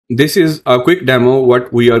This is a quick demo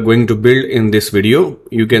what we are going to build in this video.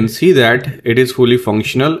 You can see that it is fully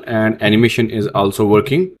functional and animation is also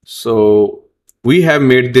working. So we have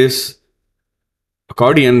made this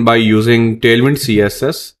accordion by using Tailwind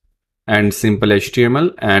CSS and simple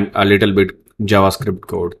HTML and a little bit JavaScript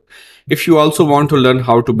code. If you also want to learn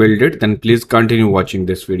how to build it, then please continue watching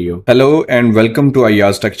this video. Hello and welcome to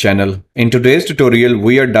Ayaz Tech channel. In today's tutorial,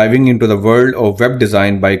 we are diving into the world of web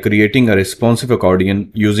design by creating a responsive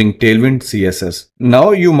accordion using Tailwind CSS. Now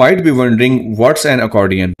you might be wondering, what's an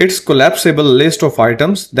accordion? It's a collapsible list of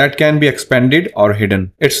items that can be expanded or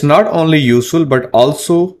hidden. It's not only useful but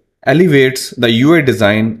also elevates the UI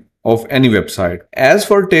design of any website. As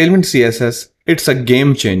for Tailwind CSS, it's a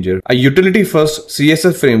game changer, a utility-first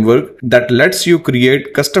CSS framework that lets you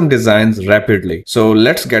create custom designs rapidly. So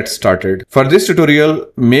let's get started. For this tutorial,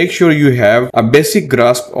 make sure you have a basic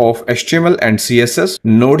grasp of HTML and CSS,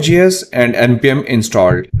 Node.js and NPM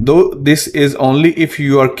installed. Though this is only if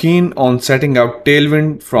you are keen on setting up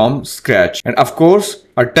Tailwind from scratch. And of course,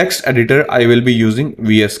 a text editor, I will be using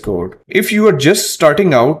VS Code. If you are just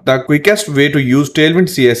starting out, the quickest way to use Tailwind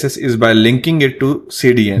CSS is by linking it to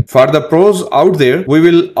CDN. For the pros out there, we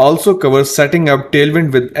will also cover setting up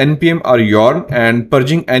Tailwind with NPM or Yarn and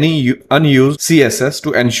purging any unused CSS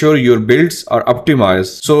to ensure your builds are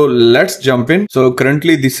optimized. So let's jump in. So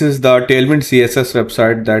currently this is the Tailwind CSS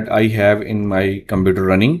website that I have in my computer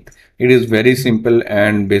running. It is very simple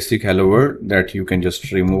and basic hello world that you can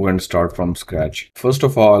just remove and start from scratch. First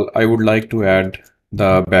of all, I would like to add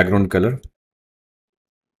the background color.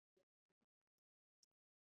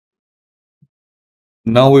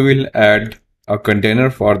 Now we will add a container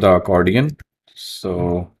for the accordion.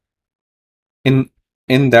 So in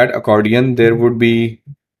that accordion, there would be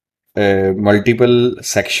multiple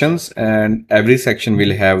sections, and every section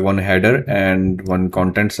will have one header and one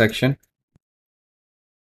content section.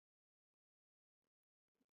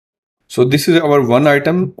 So this is our one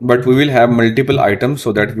item, but we will have multiple items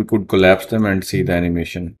so that we could collapse them and see the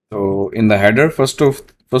animation. So in the header, first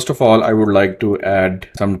of all, I would like to add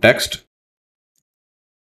some text.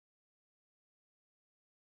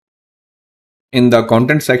 In the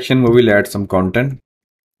content section, we will add some content.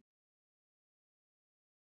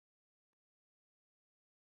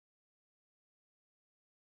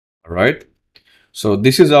 All right. So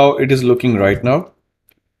this is how it is looking right now.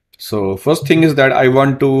 So first thing is that I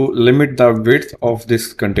want to limit the width of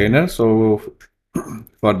this container. So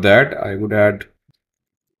for that, I would add,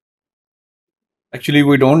 actually,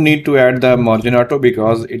 we don't need to add the marginato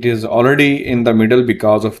because it is already in the middle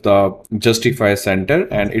because of the justify center,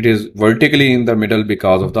 and it is vertically in the middle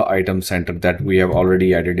because of the item center that we have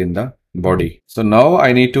already added in the body. So now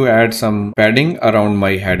I need to add some padding around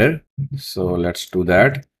my header. So let's do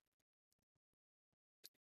that.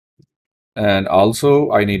 And also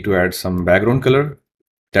I need to add some background color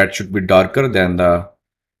that should be darker than the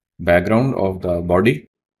background of the body.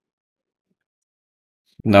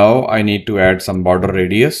 Now I need to add some border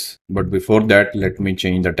radius, but before that, let me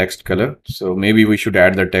change the text color. So maybe we should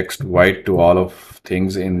add the text white to all of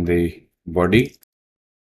things in the body.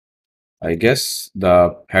 I guess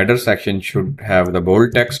the header section should have the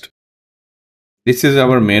bold text. This is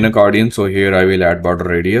our main accordion, so here I will add border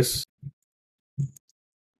radius.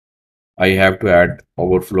 I have to add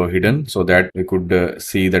overflow hidden so that we could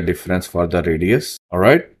see the difference for the radius. All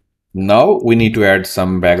right. Now we need to add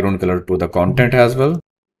some background color to the content as well.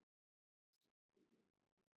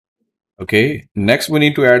 Okay, next we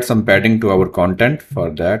need to add some padding to our content.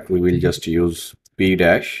 For that, we will just use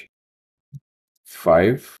p-5.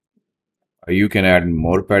 You can add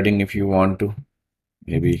more padding if you want to,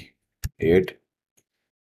 maybe 8.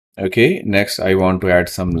 Okay, next I want to add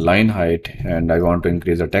some line height and I want to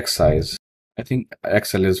increase the text size. I think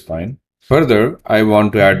XL is fine. Further, I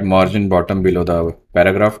want to add margin bottom below the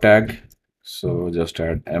paragraph tag. So just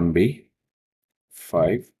add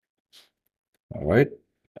MB5. All right.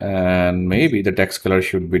 And maybe the text color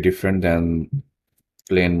should be different than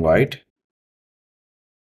plain white.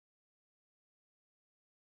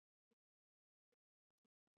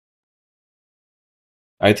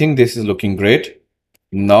 I think this is looking great.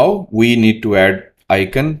 Now we need to add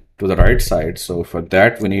icon to the right side. So for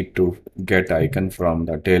that, we need to get icon from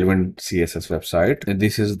the Tailwind CSS website. And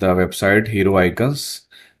this is the website hero icons.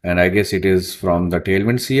 And I guess it is from the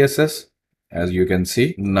Tailwind CSS. As you can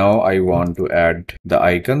see, now I want to add the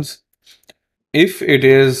icons. If it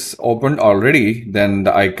is opened already, then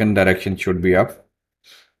the icon direction should be up.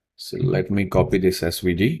 So let me copy this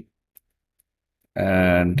SVG,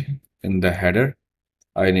 and in the header,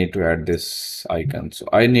 I need to add this icon. So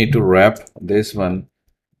I need to wrap this one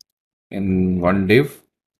in one div.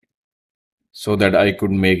 so that I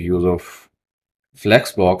could make use of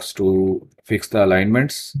Flexbox to fix the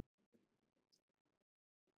alignments.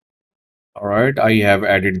 All right, I have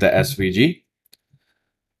added the SVG.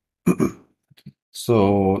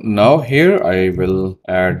 So now here I will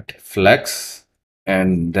add flex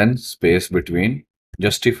and then space between,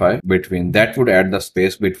 justify between. That would add the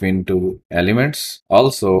space between two elements.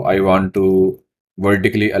 Also, I want to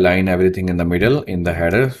vertically align everything in the middle in the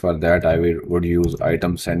header. For that, would use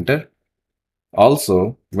item center.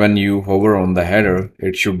 Also, when you hover on the header,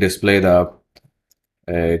 it should display the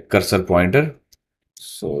cursor pointer.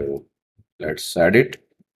 So let's add it.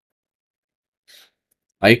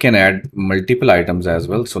 I can add multiple items as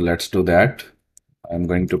well. So let's do that. I'm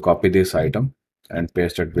going to copy this item and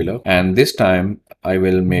paste it below. And this time I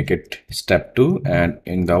will make it step 2, and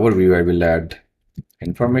in the overview I will add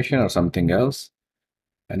information or something else.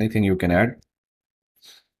 Anything you can add.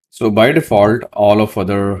 So by default, all of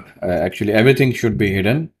other, actually everything should be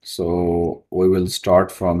hidden. So we will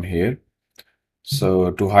start from here.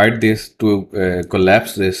 So to hide this, to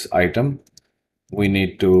collapse this item, we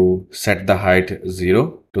need to set the height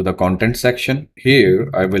 0 to the content section. Here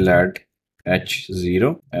I will add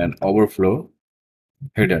h0 and overflow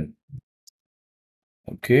hidden.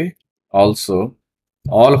 Okay. Also,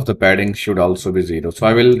 all of the padding should also be 0. So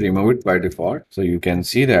I will remove it by default. So you can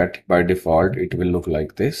see that by default, it will look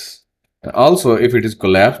like this. Also, if it is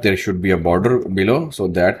collapsed, there should be a border below so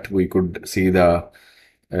that we could see the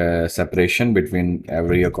separation between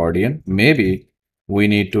every accordion. Maybe we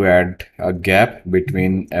need to add a gap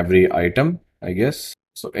between every item, I guess.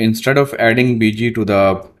 So instead of adding BG to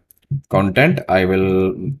the content, I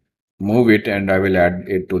will move it and I will add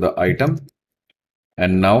it to the item.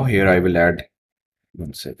 And now here I will add,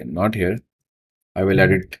 one second, not here. I will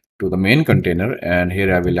add it to the main container, and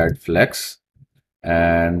here I will add flex,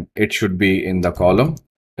 and it should be in the column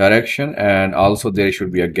direction, and also there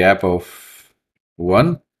should be a gap of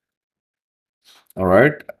 1. All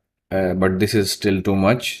right. But this is still too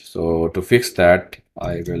much. So to fix that,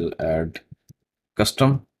 I will add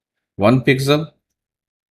custom 1 pixel.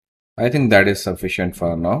 I think that is sufficient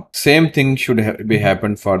for now. Same thing should be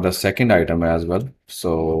happened for the second item as well.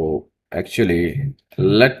 So actually,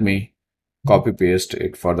 let me copy paste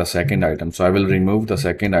it for the second item. So I will remove the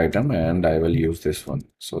second item and I will use this one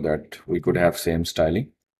so that we could have same styling.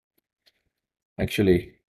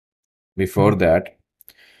 Actually, before that,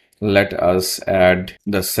 let us add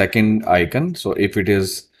the second icon. So if it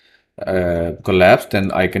is collapsed,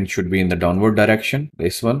 then icon should be in the downward direction,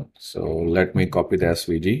 this one. So let me copy the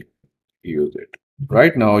SVG, use it.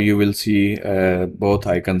 Right now you will see both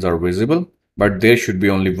icons are visible, but there should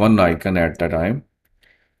be only one icon at a time.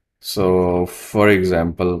 So for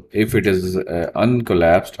example, if it is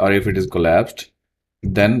uncollapsed or if it is collapsed,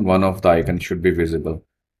 then one of the icons should be visible.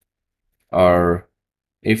 Or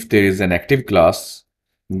if there is an active class,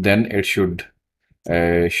 then it should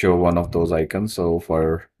show one of those icons. So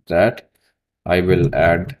for that, I will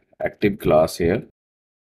add active class here.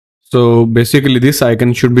 So basically this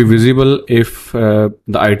icon should be visible if the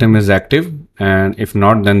item is active, and if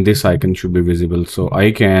not, then this icon should be visible. So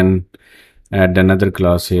I can add another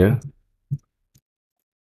class here,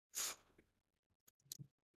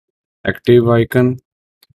 active icon,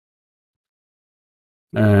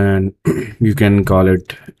 and you can call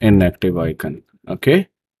it inactive icon. Okay.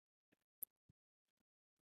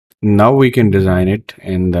 Now we can design it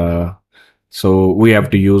in the, so we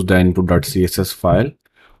have to use the input.css file.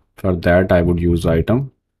 For that, I would use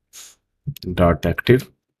item dot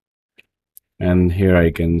active, and here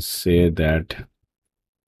I can say that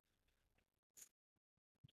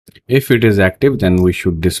if it is active, then we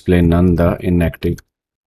should display none the inactive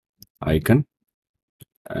icon,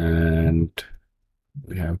 and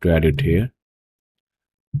we have to add it here.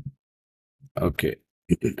 Okay,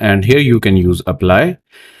 and here you can use apply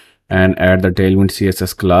and add the Tailwind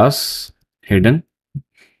CSS class hidden.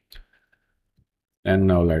 And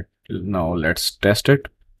now let's test it.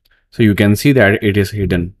 So you can see that it is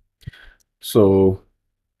hidden. So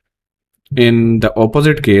in the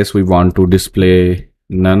opposite case, we want to display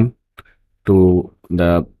none to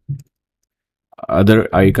the other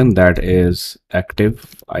icon, that is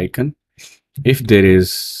active icon, if there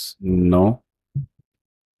is no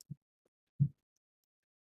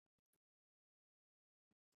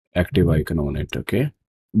active icon on it. Okay.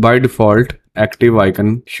 By default, active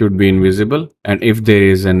icon should be invisible, and if there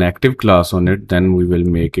is an active class on it, then we will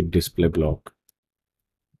make it display block.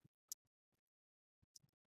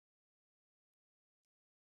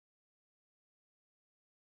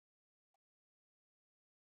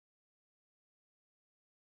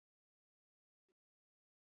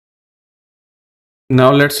 Now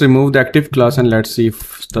let's remove the active class and let's see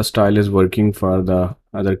if the style is working for the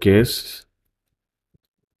other case.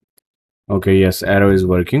 Okay, yes, arrow is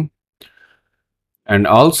working. And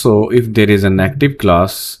also if there is an active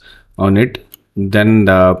class on it, then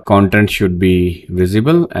the content should be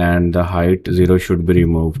visible and the height 0 should be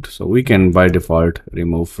removed. So we can by default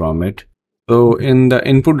remove from it. So in the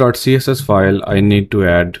input.css file, I need to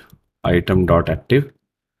add item.active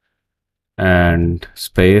and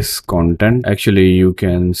space content. Actually, you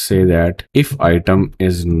can say that if item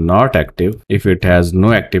is not active, if it has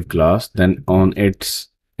no active class, then in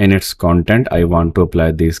its content, I want to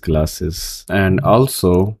apply these classes. And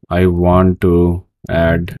also I want to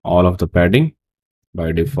add all of the padding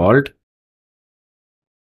by default.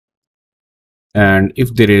 And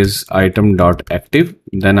if there is item.active,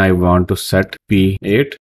 then I want to set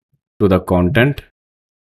p8 to the content.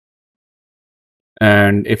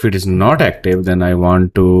 And if it is not active, then I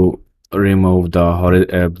want to remove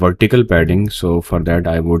the vertical padding. So for that,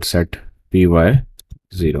 I would set py0.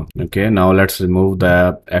 Okay, now let's remove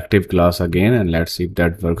the active class again and let's see if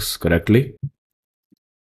that works correctly.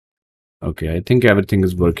 Okay, I think everything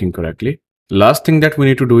is working correctly. Last thing that we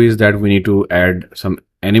need to do is that we need to add some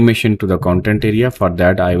animation to the content area. For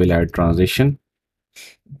that, I will add transition.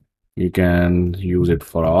 You can use it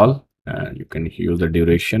for all, and you can use the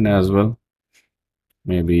duration as well.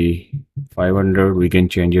 Maybe 500. We can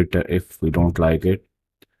change it if we don't like it.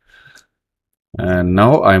 And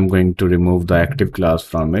now I'm going to remove the active class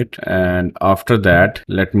from it. And after that,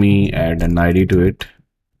 let me add an ID to it,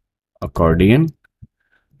 accordion.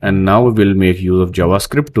 And now we will make use of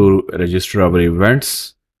JavaScript to register our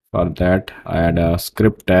events. For that, I add a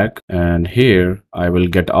script tag, and here I will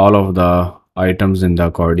get all of the items in the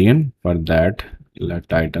accordion. For that,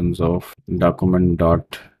 let items of document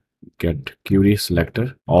dot get query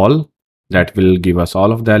selector all. That will give us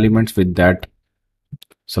all of the elements with that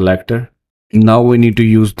selector. Now we need to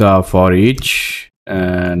use the for each,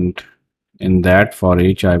 and in that for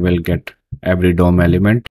each I will get every DOM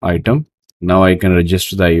element item. Now I can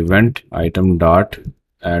register the event item dot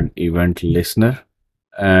add event listener,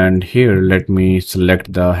 and here let me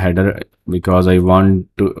select the header because I want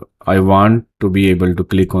to be able to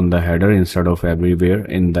click on the header instead of everywhere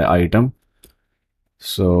in the item.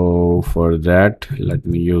 So for that, let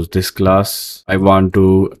me use this class. I want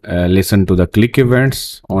to listen to the click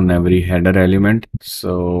events on every header element.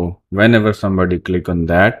 So whenever somebody click on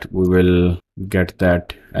that, we will get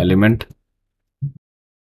that element.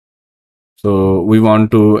 So we want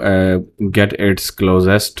to get its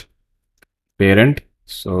closest parent.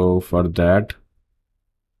 So for that,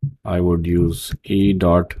 I would use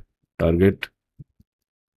e.target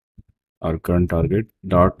or current target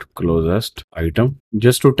dot closest item.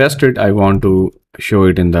 Just to test it, I want to show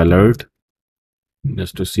it in the alert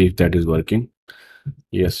just to see if that is working.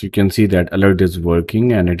 Yes, you can see that alert is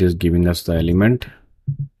working and it is giving us the element,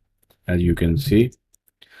 as you can see.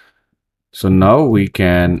 So now we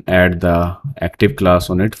can add the active class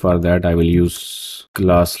on it. For that, I will use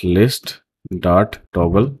class list dot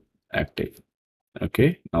toggle active.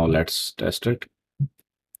 Okay, now let's test it.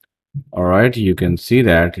 All right, you can see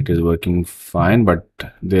that it is working fine, but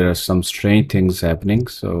there are some strange things happening.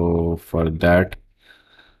 So for that,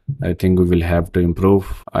 I think we will have to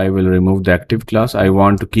improve. I will remove the active class. I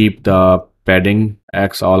want to keep the padding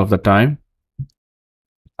X all of the time,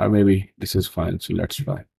 or maybe this is fine. So let's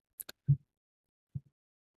try.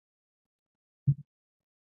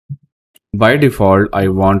 By default, I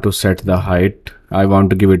want to set the height. I want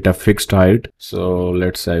to give it a fixed height. So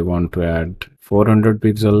let's say I want to add 400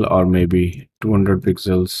 pixel or maybe 200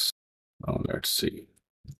 pixels. Let's see,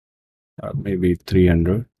 maybe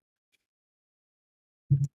 300.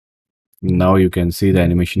 Now you can see the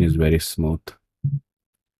animation is very smooth.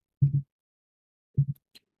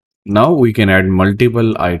 Now we can add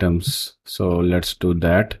multiple items. So let's do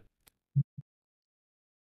that.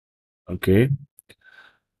 Okay.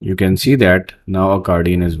 You can see that now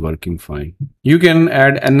accordion is working fine. You can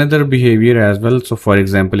add another behavior as well. So for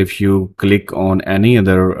example, if you click on any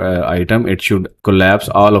other item, it should collapse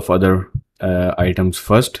all of other items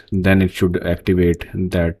first, then it should activate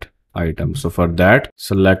that item. So for that,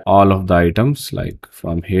 select all of the items like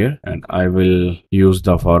from here, and I will use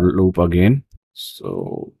the for loop again.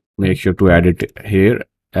 So make sure to add it here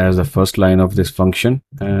as the first line of this function,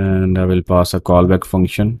 and I will pass a callback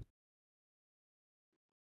function.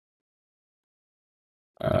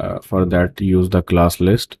 For that, use the class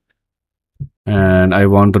list, and I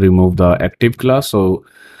want to remove the active class. So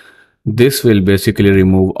this will basically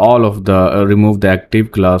remove all of the remove the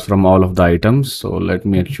active class from all of the items. So let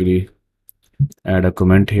me actually add a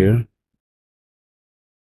comment here.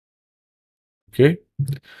 Okay,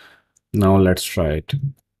 now let's try it.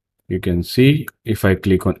 You can see if I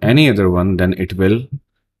click on any other one, then it will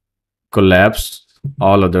collapse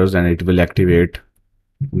all others and it will activate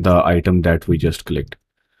the item that we just clicked.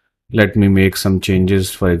 Let me make some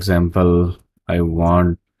changes. For example, I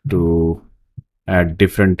want to add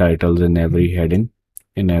different titles in every heading,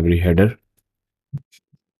 in every header.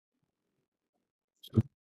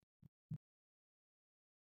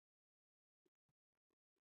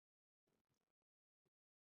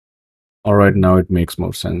 All right, now it makes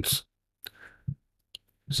more sense.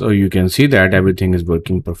 So you can see that everything is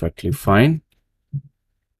working perfectly fine.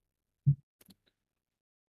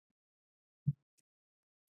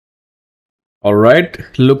 All right,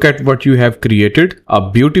 look at what you have created,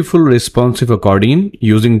 a beautiful responsive accordion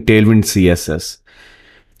using Tailwind CSS.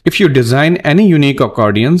 If you design any unique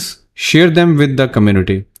accordions, share them with the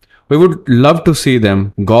community. We would love to see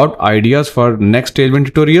them. Got ideas for next Tailwind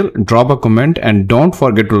tutorial? Drop a comment and don't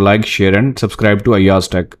forget to like, share and subscribe to Ayaz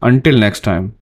Tech. Until next time.